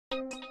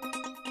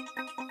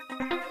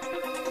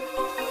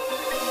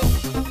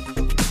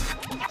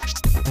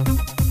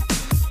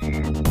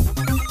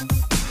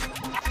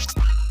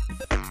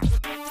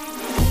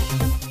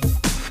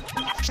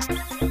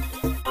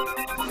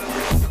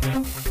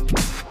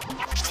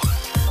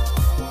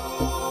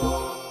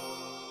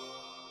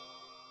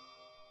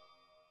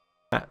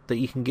that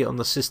you can get on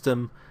the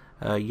system,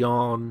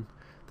 Yurn.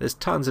 There's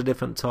tons of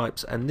different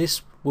types, and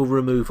this will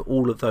remove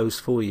all of those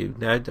for you.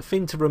 Now, the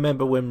thing to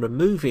remember when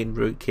removing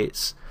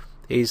rootkits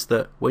is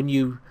that when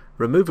you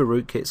remove a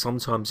rootkit,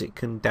 sometimes it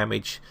can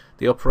damage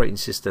the operating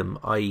system,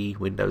 i.e.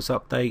 Windows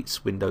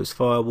updates, Windows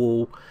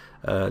firewall,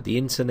 the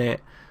internet,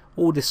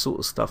 all this sort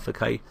of stuff.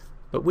 Okay,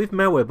 but with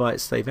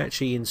Malwarebytes, they've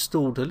actually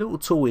installed a little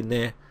tool in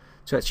there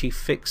to actually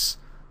fix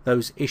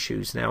those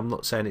issues. Now, I'm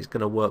not saying it's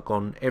going to work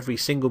on every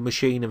single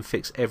machine and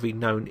fix every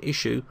known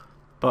issue,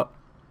 but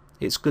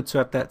it's good to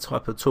have that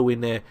type of tool in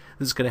there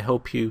that's going to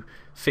help you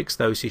fix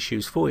those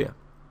issues for you.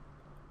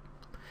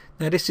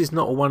 Now, this is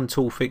not a one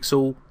tool fix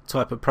all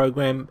type of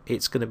program.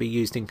 It's going to be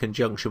used in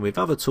conjunction with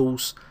other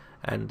tools,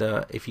 and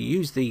if you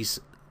use these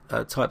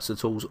types of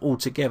tools all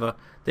together,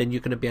 then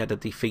you're going to be able to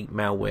defeat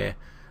malware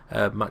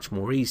much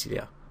more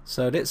easier.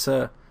 So let's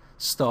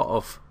start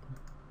off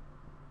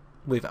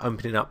with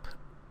opening up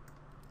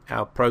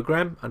our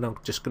program, and I'm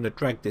just going to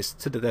drag this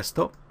to the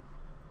desktop.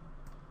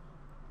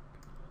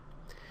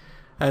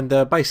 And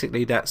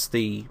basically that's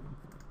the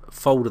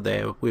folder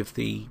there with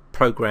the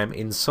program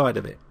inside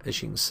of it,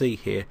 as you can see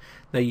here.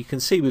 Now you can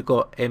see we've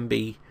got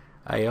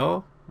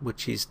MBAR,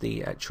 which is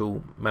the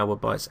actual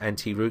Malwarebytes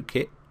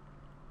Anti-Rootkit,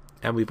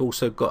 and we've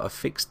also got a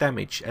fix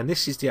damage, and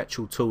this is the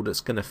actual tool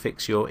that's going to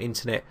fix your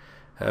internet,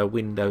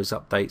 Windows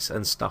updates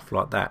and stuff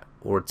like that,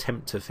 or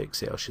attempt to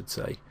fix it, I should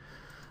say.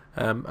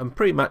 And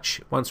pretty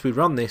much once we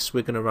run this,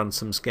 we're going to run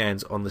some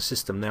scans on the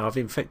system. Now, I've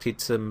infected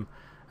some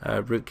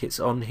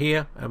rootkits on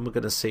here, and we're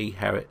going to see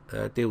how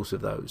it deals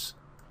with those.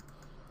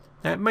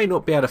 Now, it may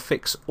not be able to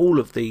fix all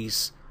of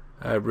these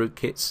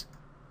rootkits,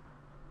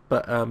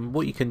 but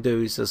what you can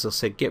do is, as I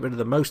said, get rid of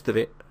the most of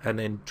it and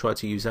then try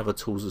to use other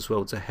tools as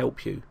well to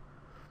help you.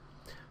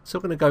 So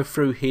I'm going to go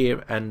through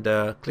here and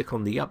click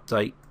on the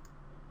update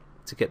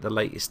to get the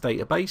latest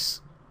database.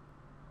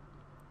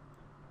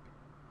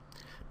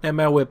 Now,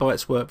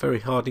 Malwarebytes work very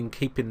hard in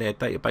keeping their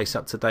database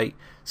up to date,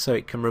 so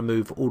it can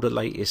remove all the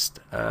latest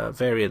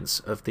variants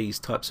of these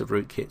types of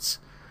rootkits,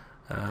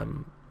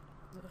 and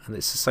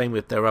it's the same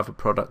with their other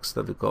products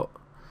that they've got.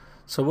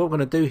 So what we're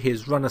going to do here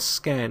is run a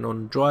scan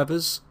on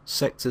drivers,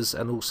 sectors,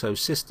 and also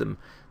system.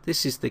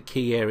 This is the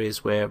key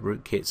areas where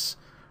rootkits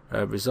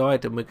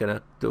reside, and we're going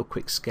to do a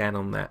quick scan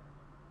on that.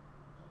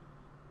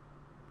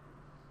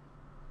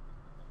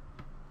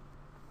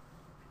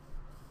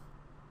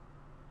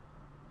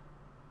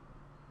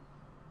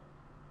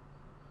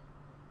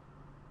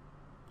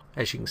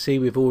 As you can see,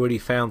 we've already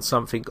found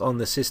something on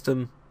the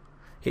system.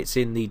 It's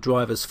in the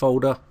drivers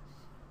folder,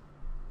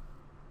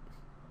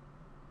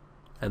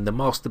 and the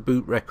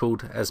MoastBoot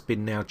record has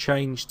been now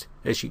changed.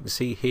 As you can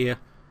see here,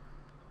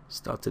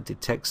 start to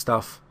detect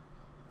stuff.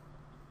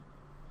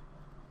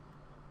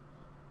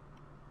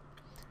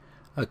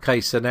 Okay,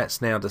 so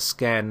that's now the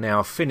scan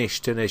now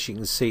finished, and as you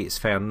can see, it's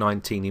found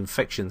 19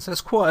 infections.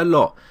 That's quite a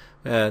lot.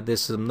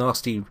 There's some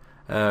nasty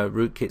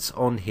rootkits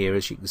on here.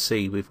 As you can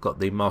see, we've got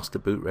the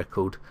MoastBoot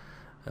record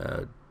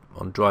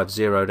on drive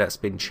 0, that's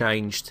been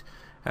changed,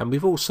 and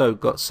we've also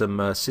got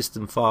some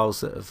system files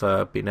that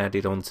have been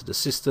added onto the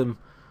system,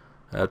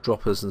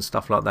 droppers and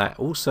stuff like that.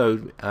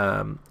 Also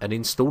an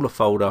installer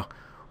folder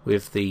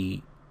with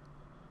the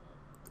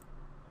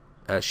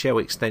shell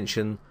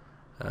extension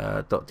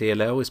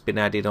 .dll has been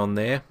added on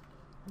there,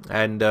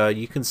 and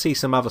you can see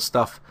some other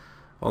stuff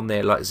on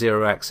there like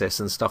ZeroAccess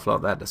and stuff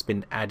like that that's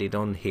been added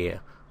on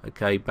here.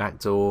 Okay,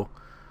 backdoor,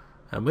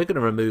 and we're going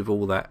to remove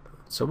all that.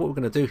 So what we're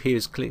going to do here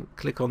is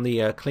click on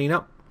the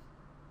cleanup.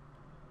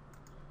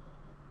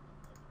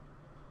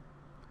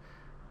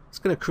 It's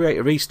going to create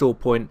a restore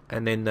point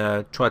and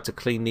then try to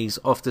clean these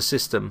off the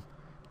system.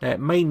 Now, it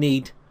may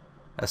need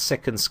a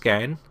second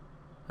scan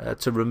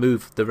to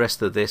remove the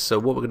rest of this. So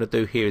what we're going to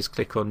do here is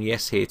click on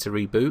yes here to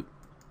reboot.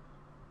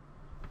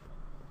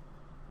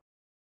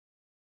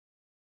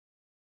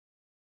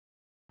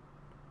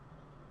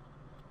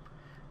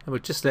 And we'll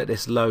just let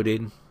this load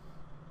in.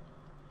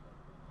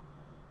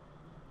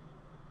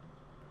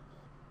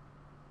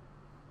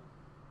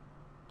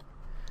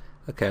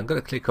 Okay, I'm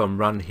going to click on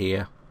run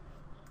here.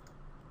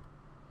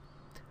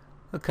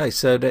 Okay,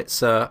 so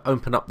let's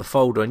open up the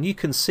folder, and you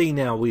can see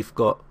now we've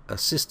got a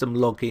system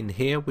log in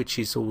here, which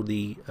is all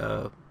the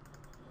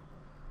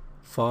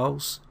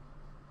files,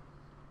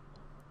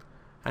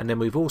 and then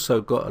we've also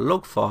got a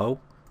log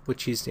file,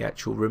 which is the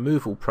actual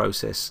removal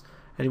process,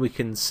 and we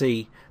can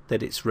see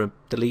that it's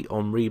delete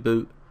on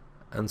reboot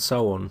and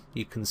so on.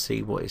 You can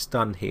see what it's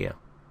done here.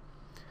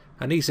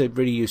 And these are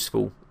really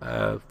useful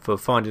for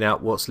finding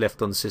out what's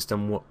left on the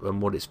system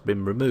and what it's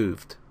been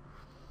removed.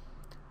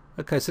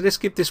 Okay, so let's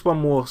give this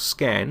one more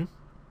scan.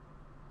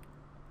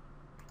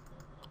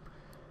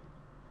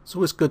 It's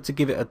always good to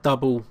give it a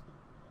double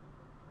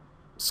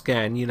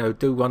scan, you know,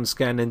 do one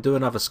scan and do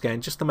another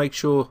scan just to make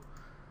sure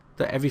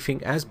that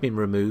everything has been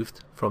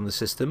removed from the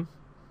system.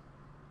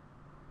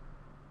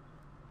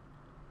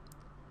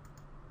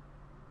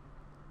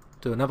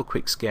 Do another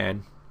quick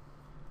scan.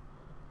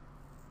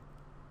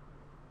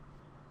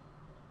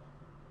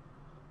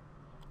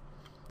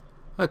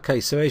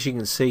 Okay, so as you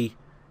can see,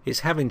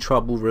 it's having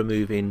trouble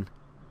removing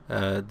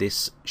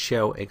this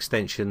shell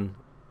extension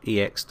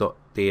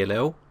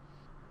ex.dll,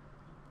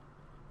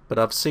 but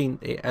I've seen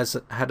it has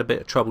had a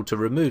bit of trouble to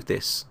remove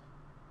this.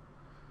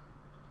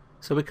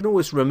 So we can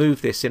always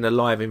remove this in a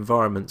live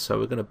environment. So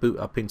we're going to boot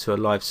up into a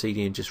live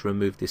CD and just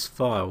remove this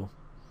file,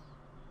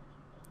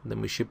 and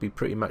then we should be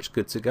pretty much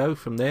good to go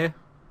from there.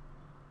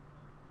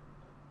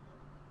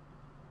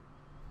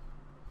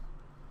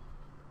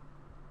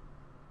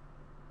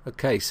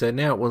 Okay, so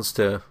now it wants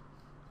to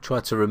try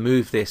to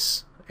remove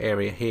this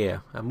area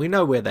here, and we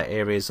know where that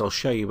area is. I'll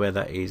show you where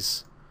that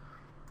is.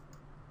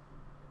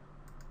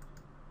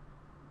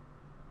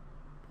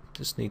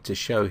 Just need to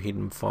show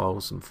hidden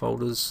files and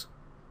folders.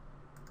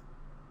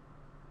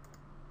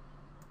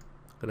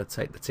 I'm going to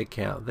take the tick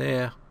out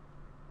there.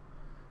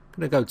 I'm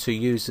going to go to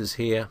users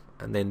here,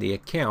 and then the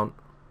account,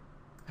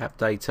 app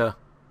data,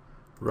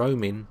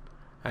 roaming,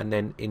 and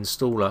then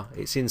installer.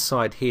 It's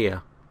inside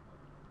here.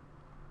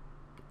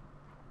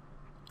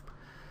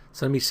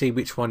 So let me see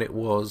which one it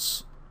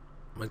was.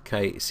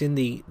 Okay, it's in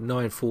the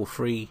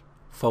 943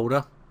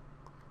 folder.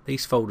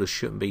 These folders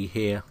shouldn't be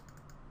here,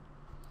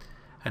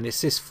 and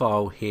it's this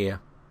file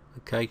here.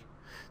 Okay,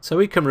 so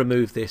we can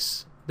remove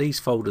this. These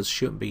folders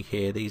shouldn't be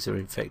here. These are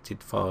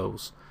infected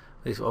files.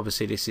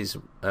 Obviously this is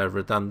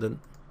redundant,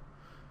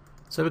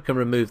 so we can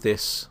remove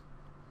this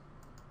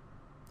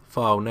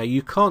file. Now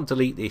you can't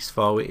delete this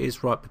file, it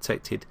is write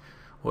protected,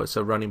 or it's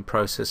a running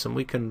process, and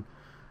we can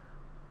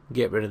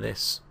get rid of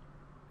this.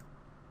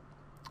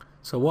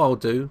 So what I'll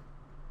do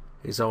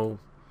is I'll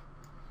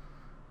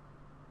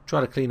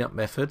try to clean up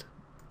method.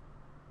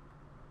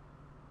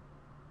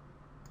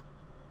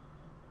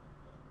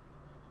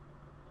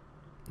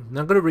 And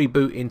I'm going to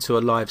reboot into a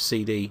live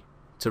CD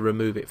to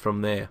remove it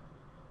from there.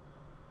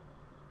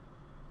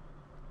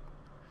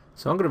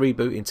 So I'm going to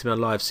reboot into my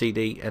live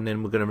CD, and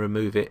then we're going to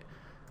remove it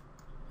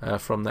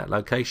from that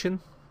location.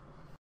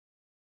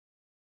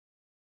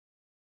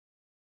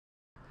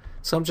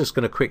 So I'm just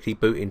going to quickly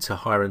boot into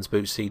Hiron's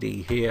boot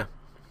CD here.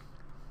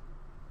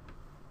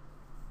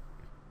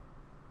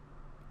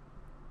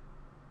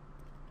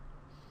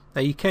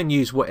 Now you can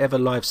use whatever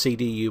live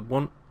CD you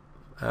want.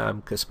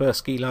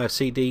 Kaspersky live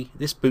CD.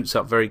 This boots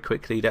up very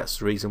quickly. That's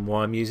the reason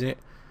why I'm using it.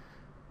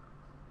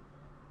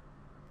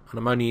 And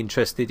I'm only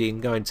interested in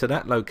going to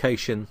that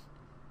location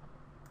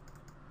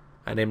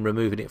and then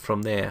removing it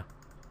from there.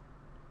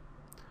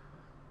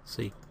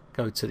 See,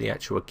 go to the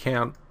actual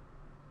account,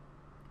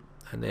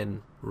 and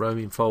then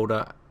roaming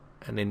folder,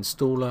 and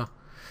installer,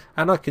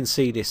 and I can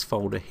see this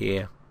folder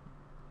here.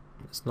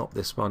 It's not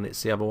this one,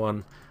 it's the other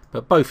one.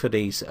 But both of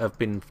these have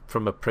been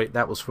from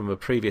that was from a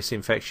previous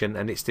infection,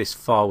 and it's this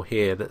file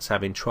here that's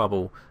having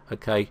trouble.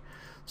 Okay,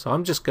 so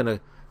I'm just going to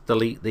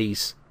delete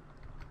these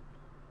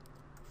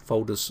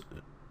folders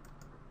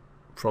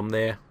from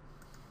there.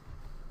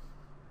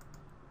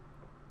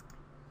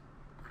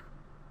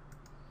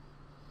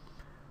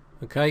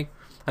 Okay,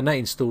 and that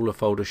installer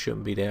folder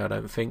shouldn't be there, I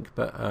don't think.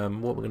 But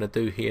what we're going to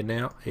do here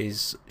now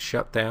is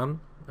shut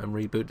down and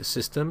reboot the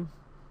system.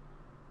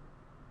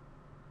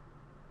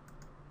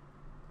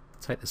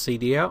 Take the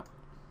CD out.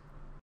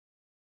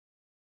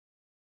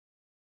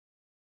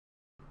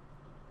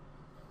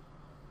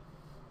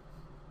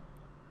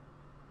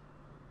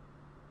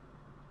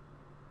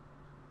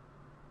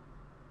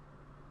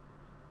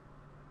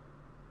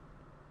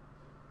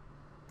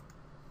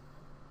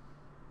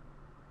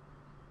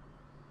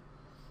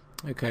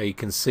 Okay, you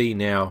can see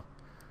now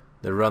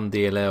the run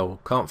DLL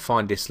can't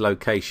find this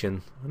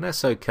location, and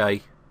that's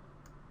okay.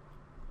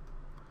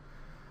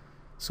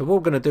 So what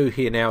we're going to do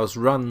here now is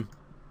run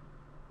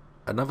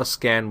another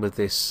scan with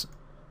this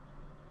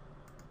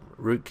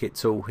rootkit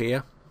tool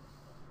here.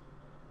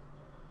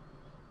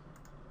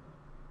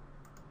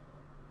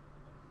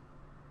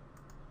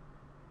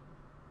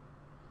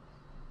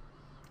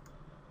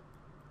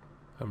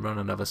 And run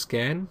another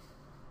scan.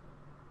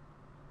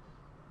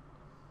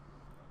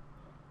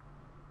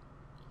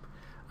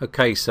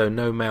 Okay, so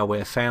no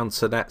malware found,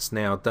 so that's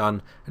now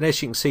done. And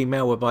as you can see,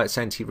 Malwarebytes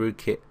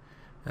Anti-Rootkit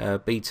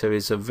beta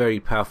is a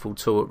very powerful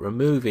tool at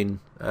removing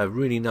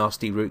really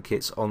nasty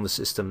rootkits on the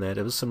system there.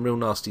 There was some real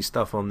nasty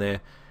stuff on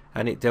there,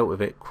 and it dealt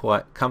with it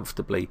quite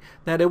comfortably.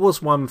 Now there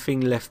was one thing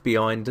left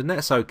behind, and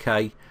that's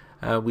okay.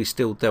 We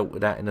still dealt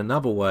with that in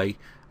another way.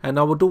 And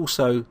I would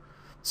also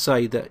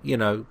say that, you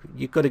know,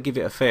 you've got to give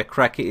it a fair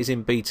crack. It is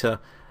in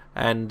beta,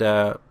 and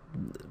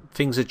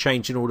things are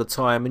changing all the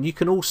time, and you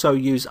can also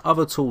use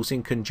other tools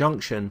in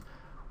conjunction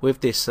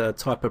with this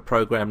type of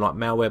program, like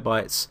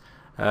Malwarebytes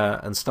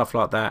and stuff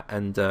like that,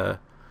 and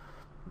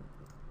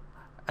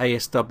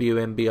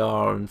ASW,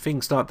 MBR and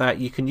things like that.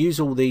 You can use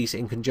all these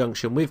in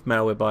conjunction with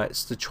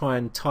Malwarebytes to try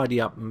and tidy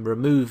up and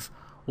remove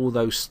all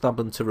those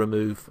stubborn to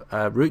remove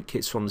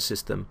rootkits from the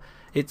system.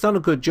 It's done a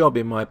good job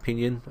in my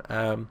opinion.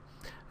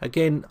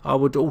 Again, I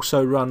would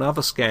also run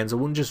other scans. I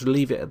wouldn't just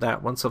leave it at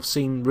that. Once I've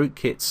seen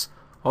rootkits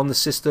on the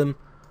system,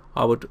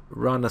 I would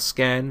run a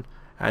scan,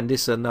 and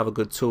this is another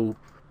good tool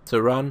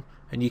to run.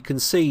 And you can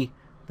see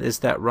there's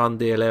that run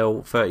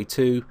DLL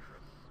 32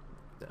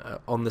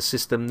 on the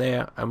system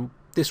there, and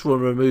This will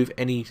remove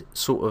any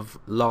sort of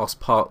last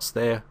parts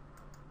there,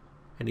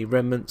 any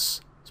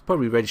remnants. It's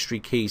probably registry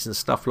keys and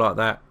stuff like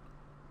that.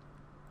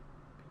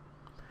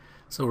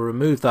 So we'll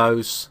remove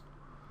those.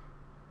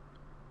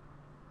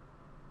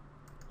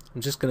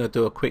 I'm just going to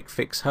do a quick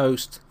fix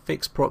host,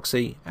 fix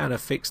proxy and a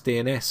fix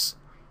DNS.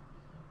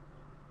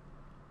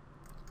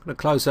 I'm going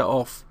to close that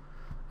off,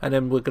 and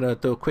then we're going to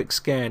do a quick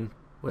scan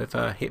with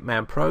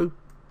Hitman Pro,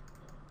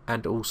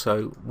 and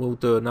also we'll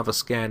do another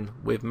scan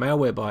with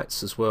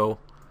Malwarebytes as well.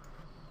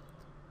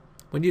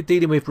 When you're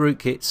dealing with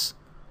rootkits,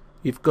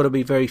 you've got to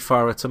be very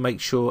thorough to make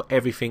sure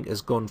everything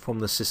has gone from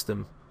the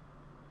system.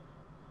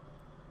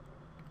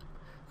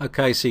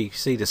 Okay, so you can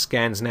see the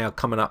scans now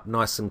coming up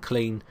nice and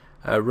clean.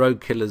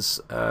 Roadkiller's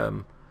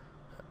an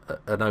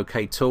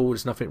okay tool,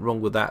 there's nothing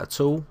wrong with that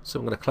at all. So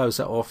I'm going to close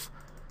that off.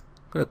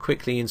 I'm going to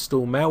quickly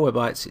install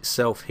Malwarebytes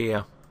itself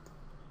here.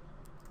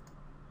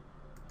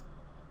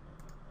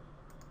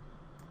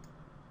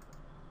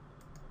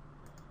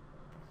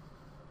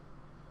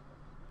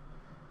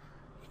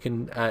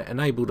 You can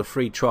enable the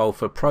free trial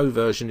for Pro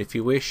version if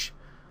you wish.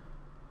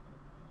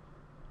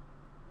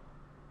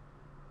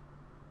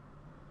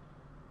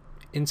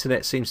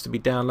 Internet seems to be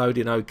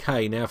downloading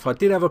okay. Now if I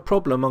did have a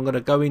problem, I'm going to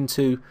go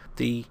into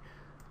the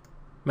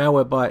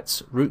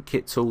Malwarebytes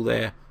Rootkit tool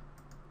there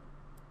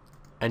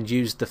and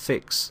use the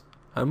fix,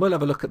 and we'll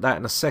have a look at that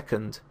in a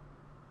second.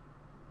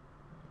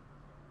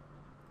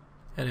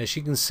 And as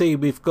you can see,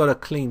 we've got a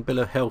clean bill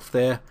of health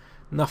there,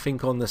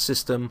 nothing on the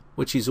system,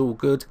 which is all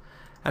good.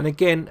 And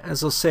again,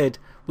 as I said,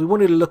 we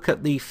wanted to look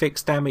at the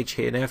fixed damage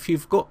here. Now if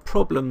you've got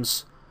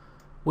problems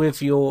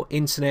with your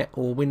internet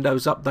or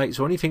Windows updates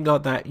or anything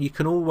like that, you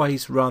can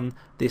always run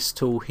this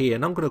tool here.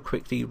 And I'm going to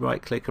quickly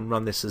right click and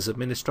run this as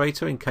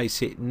administrator in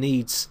case it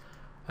needs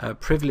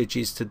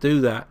privileges to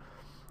do that.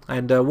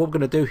 And what we're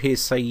going to do here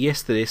is say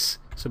yes to this.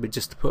 So we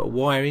just put a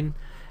wire in,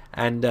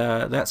 and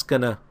that's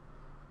going to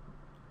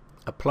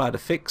apply the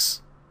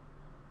fix.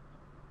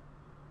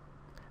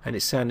 And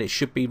it's saying it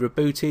should be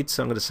rebooted,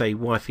 so I'm going to say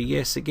Wi-Fi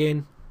yes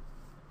again.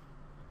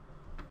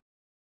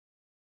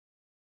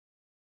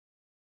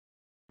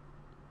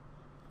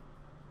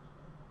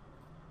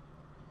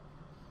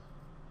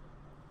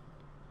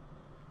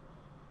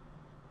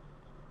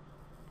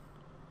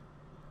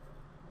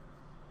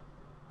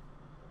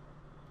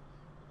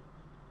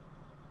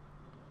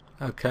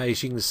 Okay,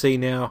 as you can see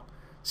now,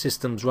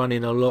 system's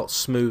running a lot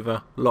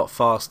smoother, a lot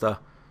faster.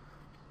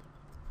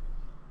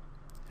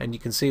 And you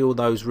can see all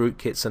those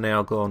rootkits are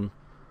now gone.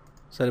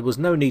 So there was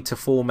no need to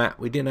format,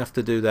 we didn't have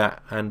to do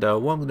that. And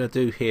what I'm going to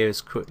do here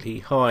is quickly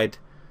hide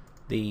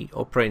the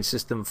operating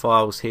system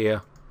files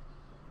here.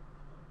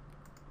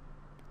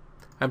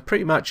 And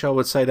pretty much I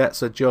would say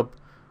that's a job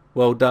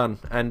well done.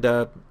 And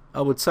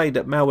I would say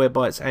that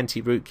Malwarebytes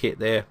Anti-Rootkit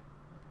there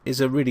is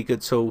a really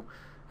good tool,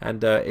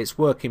 and it's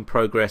work in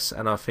progress,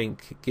 and I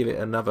think give it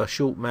another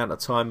short amount of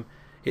time,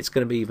 it's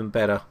going to be even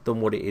better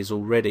than what it is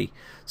already.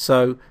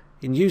 So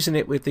in using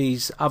it with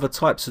these other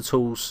types of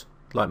tools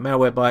like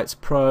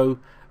Malwarebytes Pro,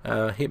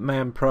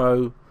 Hitman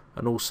Pro,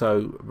 and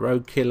also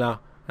Roadkiller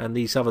and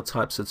these other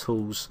types of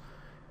tools,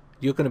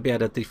 you're going to be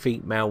able to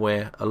defeat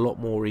malware a lot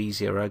more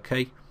easier.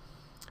 Okay,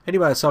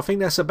 anyway, so I think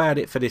that's about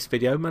it for this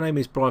video. My name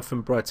is Brian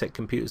from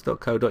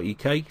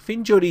briteccomputers.co.uk. If you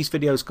enjoy these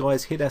videos,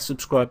 guys, hit that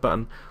subscribe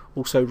button.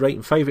 Also rate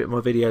and favourite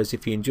my videos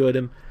if you enjoy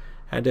them,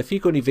 and if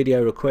you've got any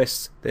video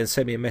requests, then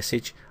send me a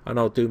message and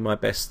I'll do my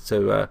best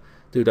to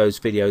do those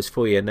videos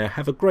for you. Now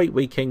have a great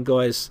weekend,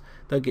 guys,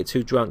 don't get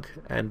too drunk,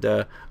 and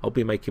I'll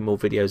be making more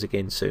videos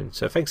again soon.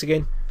 So thanks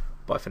again,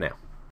 bye for now.